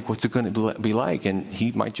be like? What's it going to be like? And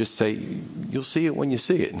he might just say, you'll see it when you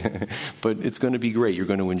see it. But it's going to be great. You're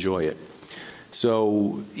going to enjoy it.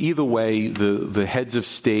 So either way, the heads of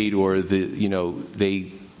state or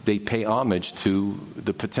they pay homage to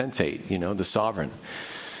the potentate, the sovereign,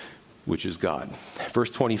 which is God.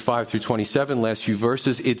 Verse 25 through 27, last few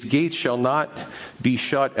verses. Its gates shall not be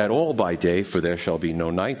shut at all by day, for there shall be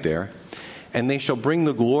no night there. And they shall bring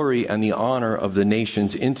the glory and the honor of the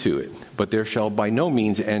nations into it. But there shall by no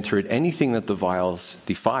means enter it anything that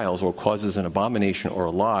defiles or causes an abomination or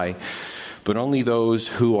a lie, but only those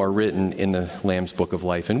who are written in the Lamb's Book of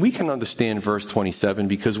Life. And we can understand verse 27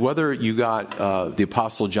 because whether you got the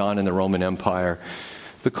Apostle John in the Roman Empire,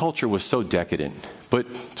 the culture was so decadent. But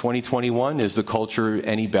 2021, is the culture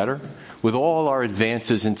any better? With all our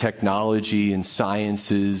advances in technology and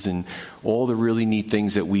sciences and all the really neat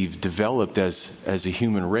things that we've developed as a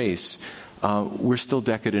human race, we're still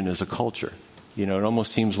decadent as a culture. It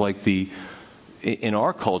almost seems like in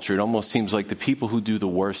our culture, it almost seems like the people who do the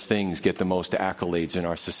worst things get the most accolades in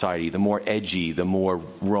our society. The more edgy, the more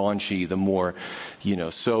raunchy, the more,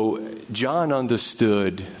 So John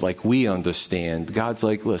understood, like we understand, God's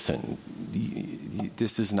like, listen,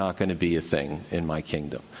 this is not going to be a thing in my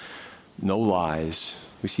kingdom. No lies.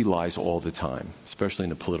 We see lies all the time, especially in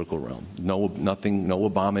the political realm. No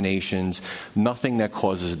abominations, nothing that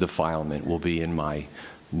causes defilement will be in my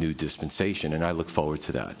new dispensation, and I look forward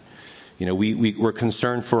to that. We're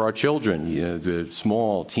concerned for our children, the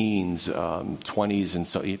small teens, 20s, and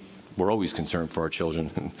so we're always concerned for our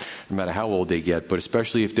children, no matter how old they get, but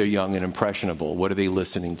especially if they're young and impressionable. What are they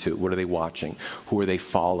listening to? What are they watching? Who are they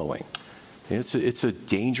following? It's a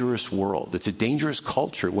dangerous world. It's a dangerous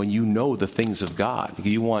culture when you know the things of God.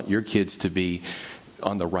 You want your kids to be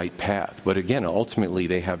on the right path. But again, ultimately,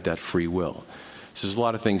 they have that free will. So there's a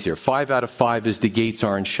lot of things here. 5 out of 5 is the gates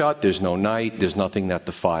aren't shut. There's no night. There's nothing that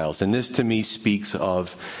defiles. And this, to me, speaks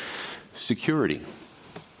of security,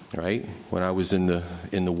 right? When I was in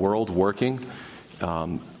the world working,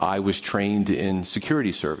 I was trained in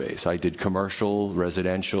security surveys. I did commercial,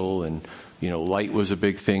 residential, and, light was a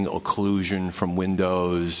big thing, occlusion from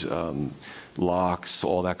windows, locks,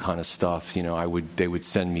 all that kind of stuff. They would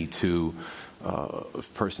send me to a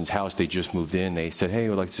person's house. They just moved in. They said, hey,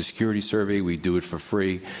 we'd like a security survey. We do it for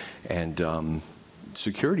free. And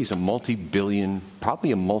security is a multi-billion,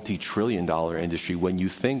 probably a multi-trillion-dollar industry when you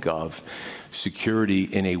think of security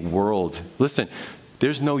in a world. Listen,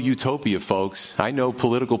 there's no utopia, folks. I know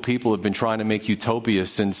political people have been trying to make utopia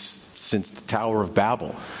since the Tower of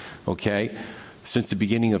Babel, okay? Since the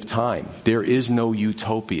beginning of time. There is no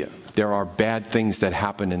utopia. There are bad things that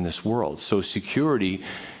happen in this world. So security,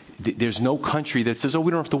 there's no country that says, oh,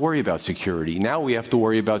 we don't have to worry about security. Now we have to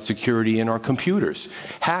worry about security in our computers.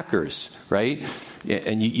 Hackers, right?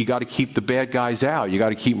 And you got to keep the bad guys out. You got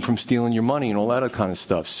to keep them from stealing your money and all that kind of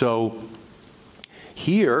stuff. So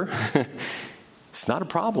here, it's not a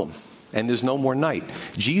problem. And there's no more night.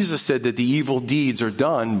 Jesus said that the evil deeds are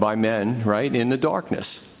done by men, right, in the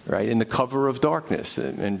darkness, right, in the cover of darkness.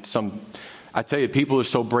 And I tell you, people are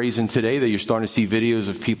so brazen today that you're starting to see videos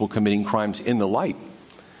of people committing crimes in the light.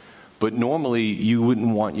 But normally, you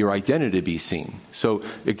wouldn't want your identity to be seen. So,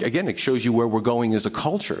 again, it shows you where we're going as a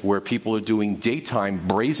culture, where people are doing daytime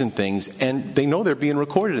brazen things, and they know they're being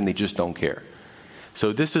recorded, and they just don't care.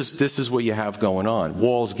 So this is what you have going on.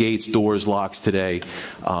 Walls, gates, doors, locks today.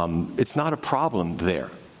 It's not a problem there.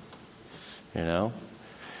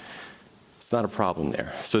 It's not a problem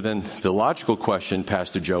there. So then the logical question,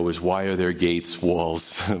 Pastor Joe, is why are there gates,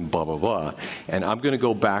 walls, blah, blah, blah. And I'm going to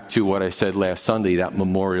go back to what I said last Sunday, that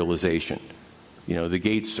memorialization. The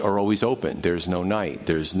gates are always open. There's no night.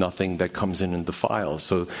 There's nothing that comes in and defiles.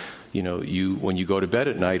 So, when you go to bed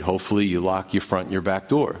at night, hopefully you lock your front and your back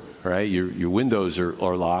door, right? Your windows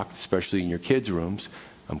are locked, especially in your kids' rooms.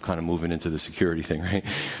 I'm kind of moving into the security thing, right?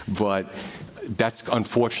 But that's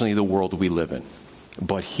unfortunately the world we live in.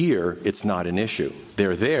 But here, it's not an issue.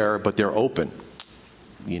 They're there, but they're open.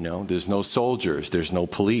 There's no soldiers. There's no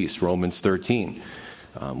police, Romans 13.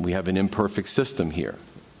 We have an imperfect system here.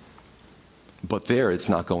 But there, it's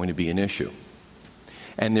not going to be an issue.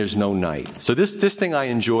 And there's no night. So this thing I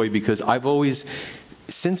enjoy because I've always,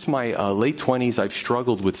 since my late 20s, I've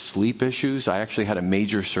struggled with sleep issues. I actually had a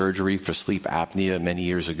major surgery for sleep apnea many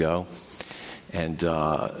years ago. And,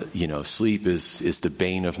 sleep is the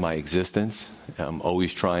bane of my existence. I'm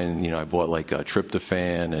always trying, I bought like a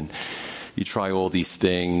tryptophan and you try all these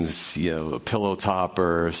things, pillow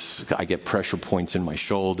toppers. I get pressure points in my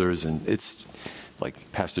shoulders, and it's like,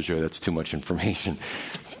 Pastor Joe, that's too much information.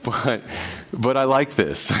 But I like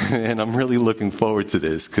this, and I'm really looking forward to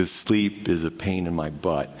this because sleep is a pain in my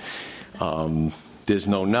butt. There's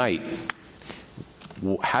no night.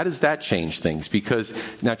 How does that change things? Because,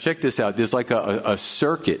 now check this out, there's like a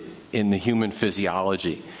circuit in the human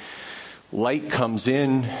physiology. Light comes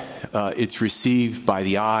in, it's received by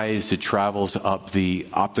the eyes, it travels up the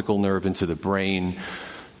optical nerve into the brain.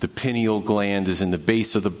 The pineal gland is in the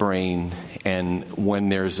base of the brain, and when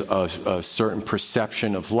there's a certain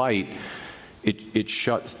perception of light, it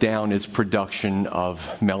shuts down its production of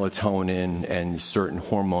melatonin and certain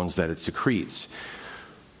hormones that it secretes.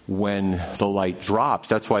 When the light drops,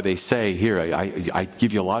 that's why they say, here, I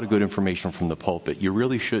give you a lot of good information from the pulpit. You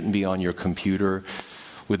really shouldn't be on your computer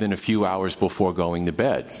within a few hours before going to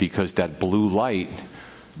bed, because that blue light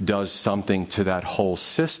does something to that whole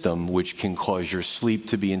system which can cause your sleep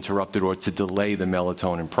to be interrupted or to delay the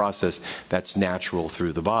melatonin process that's natural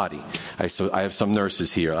through the body. I have some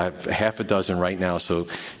nurses here. I have half a dozen right now, so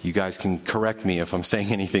you guys can correct me if I'm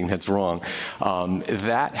saying anything that's wrong.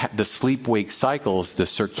 The sleep-wake cycles, the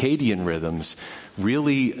circadian rhythms,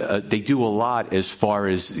 really they do a lot as far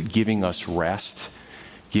as giving us rest,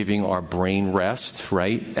 giving our brain rest,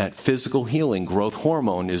 right? At physical healing, growth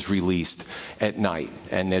hormone is released at night,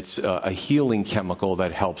 and it's a healing chemical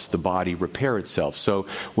that helps the body repair itself. So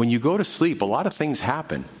when you go to sleep, a lot of things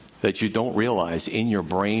happen that you don't realize in your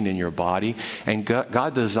brain, in your body, and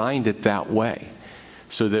God designed it that way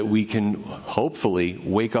so that we can hopefully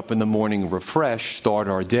wake up in the morning refreshed, start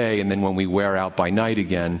our day, and then when we wear out by night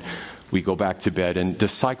again, we go back to bed, and the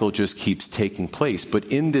cycle just keeps taking place. But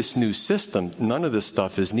in this new system, none of this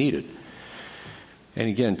stuff is needed. And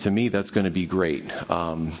again, to me, that's going to be great.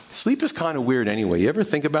 Sleep is kind of weird anyway. You ever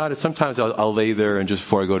think about it? Sometimes I'll lay there, and just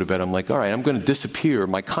before I go to bed, I'm like, all right, I'm going to disappear.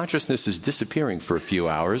 My consciousness is disappearing for a few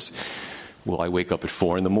hours. Will I wake up at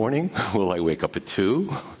 4 in the morning? Will I wake up at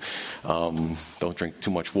 2? Don't drink too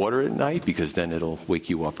much water at night, because then it'll wake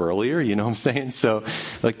you up earlier. You know what I'm saying? So,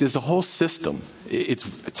 there's a whole system.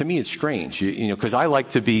 To me, it's strange, because I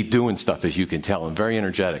like to be doing stuff, as you can tell. I'm very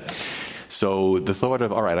energetic. So the thought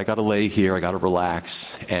of, all right, I got to lay here, I got to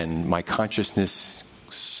relax, and my consciousness,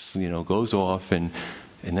 goes off, and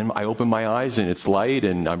then I open my eyes and it's light,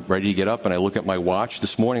 and I'm ready to get up, and I look at my watch.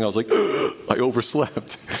 This morning I was like, I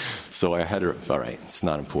overslept. So I had to, all right, it's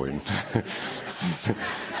not important.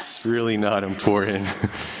 It's really not important.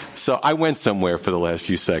 So I went somewhere for the last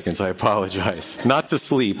few seconds. I apologize. Not to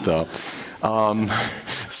sleep, though.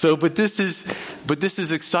 But this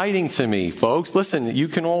is exciting to me, folks. Listen, you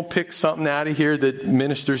can all pick something out of here that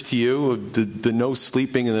ministers to you. The no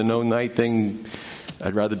sleeping and the no night thing.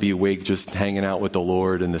 I'd rather be awake just hanging out with the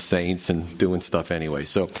Lord and the saints and doing stuff anyway.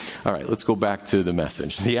 So, all right, let's go back to the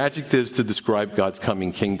message. The adjectives to describe God's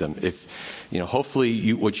coming kingdom. If,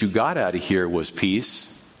 hopefully what you got out of here was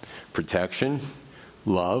peace, protection,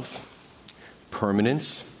 love,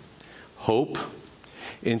 permanence, hope,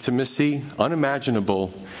 intimacy,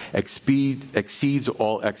 unimaginable, exceeds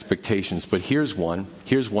all expectations. But here's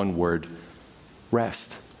one word: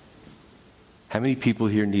 rest. How many people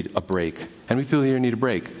here need a break? How many people here need a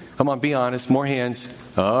break? Come on, be honest. More hands.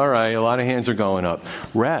 All right, a lot of hands are going up.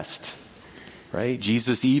 Rest. Right?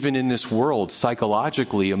 Jesus, even in this world,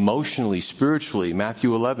 psychologically, emotionally, spiritually,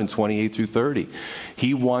 Matthew 11, 28 through 30,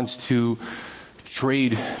 he wants to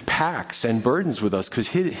trade packs and burdens with us because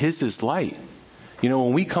his is light.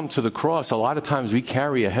 When we come to the cross, a lot of times we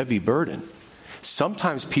carry a heavy burden.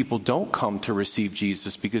 Sometimes people don't come to receive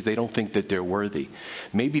Jesus because they don't think that they're worthy.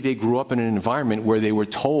 Maybe they grew up in an environment where they were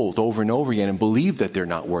told over and over again and believe that they're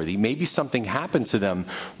not worthy. Maybe something happened to them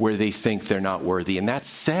where they think they're not worthy. And that's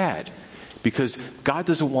sad, because God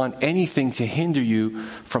doesn't want anything to hinder you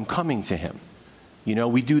from coming to him.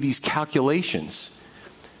 We do these calculations.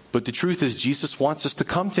 But the truth is, Jesus wants us to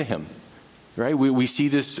come to him. right? We see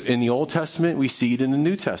this in the Old Testament. We see it in the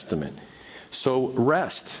New Testament. So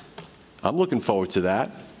rest. I'm looking forward to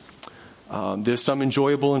that. There's some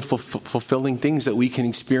enjoyable and fulfilling things that we can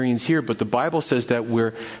experience here, but the Bible says that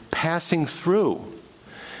we're passing through.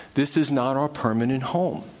 This is not our permanent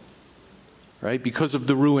home, right? Because of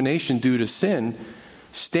the ruination due to sin,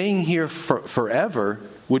 staying here forever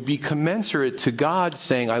would be commensurate to God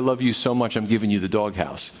saying, I love you so much, I'm giving you the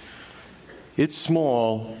doghouse. It's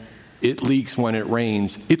small, it leaks when it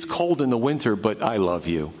rains, it's cold in the winter, but I love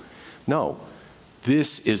you. No,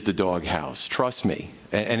 this is the doghouse, trust me.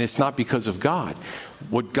 And it's not because of God.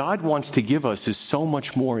 What God wants to give us is so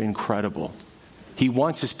much more incredible. He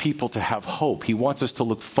wants his people to have hope. He wants us to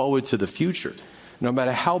look forward to the future, no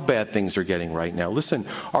matter how bad things are getting right now. Listen,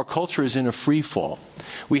 our culture is in a free fall.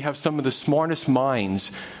 We have some of the smartest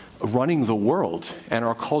minds running the world, and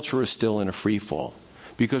our culture is still in a free fall.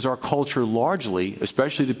 Because our culture largely,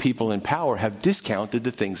 especially the people in power, have discounted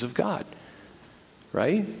the things of God.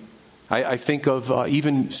 Right? I think of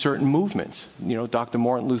even certain movements. Dr.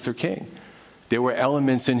 Martin Luther King. There were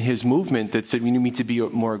elements in his movement that said we need to be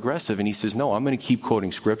more aggressive. And he says, no, I'm going to keep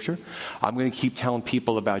quoting Scripture. I'm going to keep telling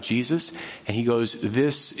people about Jesus. And he goes,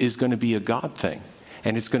 this is going to be a God thing.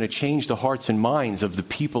 And it's going to change the hearts and minds of the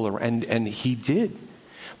people. And he did.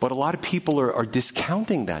 But a lot of people are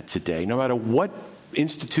discounting that today, no matter what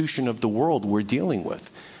institution of the world we're dealing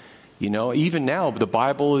with. Even now, the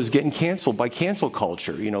Bible is getting canceled by cancel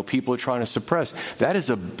culture. People are trying to suppress. That is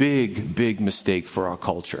a big, big mistake for our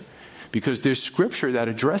culture. Because there's Scripture that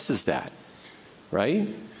addresses that. Right?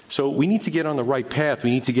 So we need to get on the right path. We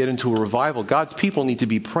need to get into a revival. God's people need to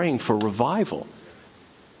be praying for revival.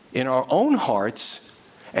 In our own hearts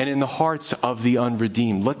and in the hearts of the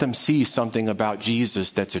unredeemed. Let them see something about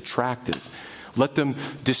Jesus that's attractive. Let them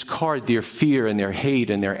discard their fear and their hate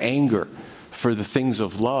and their anger for the things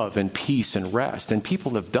of love and peace and rest. And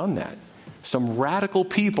people have done that. Some radical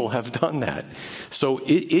people have done that. So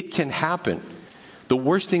it can happen. The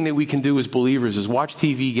worst thing that we can do as believers is watch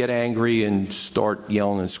TV, get angry, and start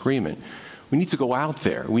yelling and screaming. We need to go out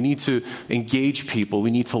there. We need to engage people.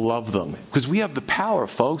 We need to love them. Because we have the power,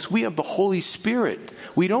 folks. We have the Holy Spirit.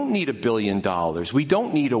 We don't need $1 billion. We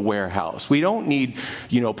don't need a warehouse. We don't need,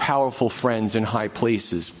 powerful friends in high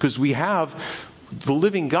places. Because we have the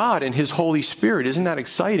living God and his Holy Spirit. Isn't that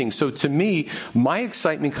exciting? So to me, my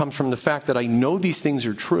excitement comes from the fact that I know these things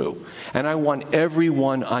are true. And I want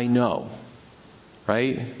everyone I know,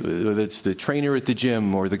 right? Whether it's the trainer at the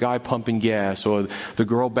gym or the guy pumping gas or the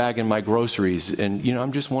girl bagging my groceries. And,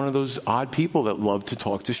 I'm just one of those odd people that love to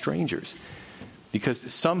talk to strangers. Because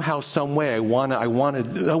somehow, some way, I want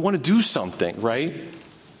to do something, right?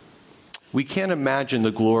 We can't imagine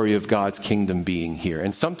the glory of God's kingdom being here.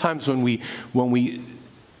 And sometimes when we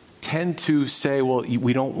tend to say, well,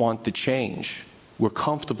 we don't want the change, we're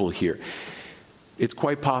comfortable here, it's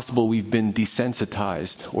quite possible we've been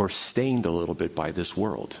desensitized or stained a little bit by this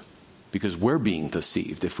world because we're being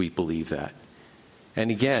deceived if we believe that.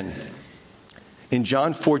 And again, in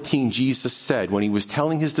John 14, Jesus said when he was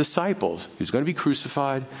telling his disciples he was going to be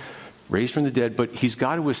crucified, raised from the dead, but he's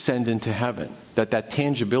got to ascend into heaven. That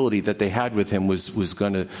tangibility that they had with him was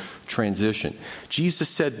going to transition. Jesus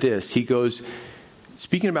said this. He goes,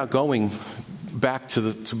 speaking about going back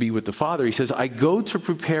to be with the Father, he says, I go to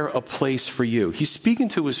prepare a place for you. He's speaking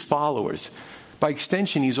to his followers. By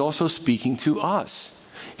extension, he's also speaking to us.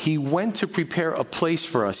 He went to prepare a place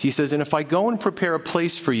for us. He says, and if I go and prepare a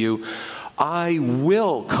place for you, I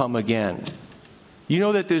will come again. You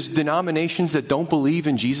know that there's denominations that don't believe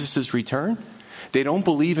in Jesus' return? They don't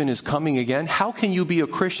believe in his coming again. How can you be a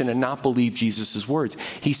Christian and not believe Jesus' words?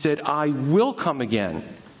 He said, I will come again.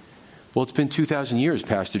 Well, it's been 2,000 years,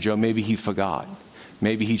 Pastor Joe. Maybe he forgot.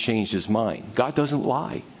 Maybe he changed his mind. God doesn't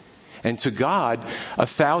lie. And to God,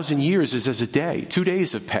 1,000 years is as a day. 2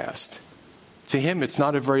 days have passed. To him, it's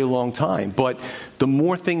not a very long time. But the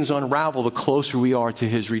more things unravel, the closer we are to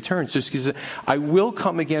his return. So he says, I will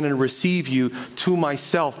come again and receive you to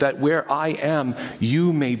myself, that where I am,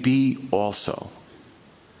 you may be also.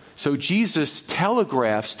 So Jesus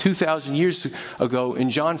telegraphs 2,000 years ago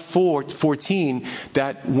in John 4:14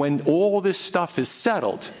 that when all this stuff is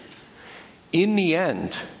settled, in the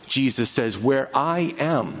end, Jesus says, where I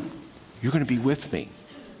am, you're going to be with me.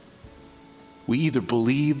 We either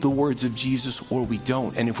believe the words of Jesus or we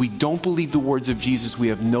don't. And if we don't believe the words of Jesus, we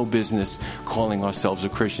have no business calling ourselves a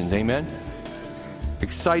Christian. Amen?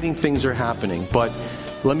 Exciting things are happening. But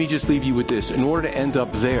let me just leave you with this. In order to end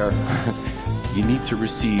up there, you need to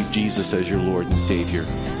receive Jesus as your Lord and Savior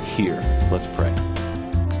here. Let's pray.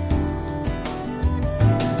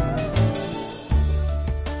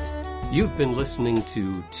 You've been listening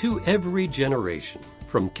to Every Generation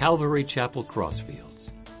from Calvary Chapel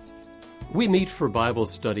Crossfields. We meet for Bible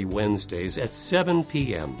study Wednesdays at 7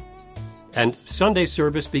 p.m., and Sunday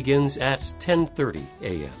service begins at 10:30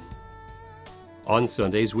 a.m. On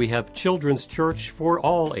Sundays, we have children's church for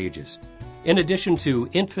all ages, in addition to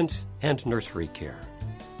infant and nursery care.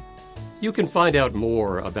 You can find out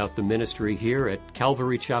more about the ministry here at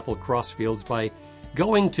Calvary Chapel Crossfields by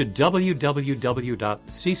going to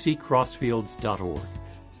www.cccrossfields.org,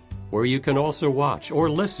 where you can also watch or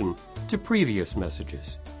listen to previous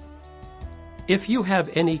messages. If you have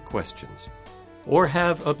any questions or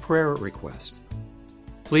have a prayer request,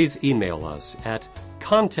 please email us at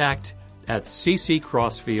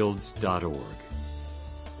contact@cccrossfields.org.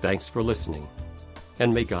 Thanks for listening,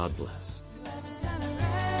 and may God bless.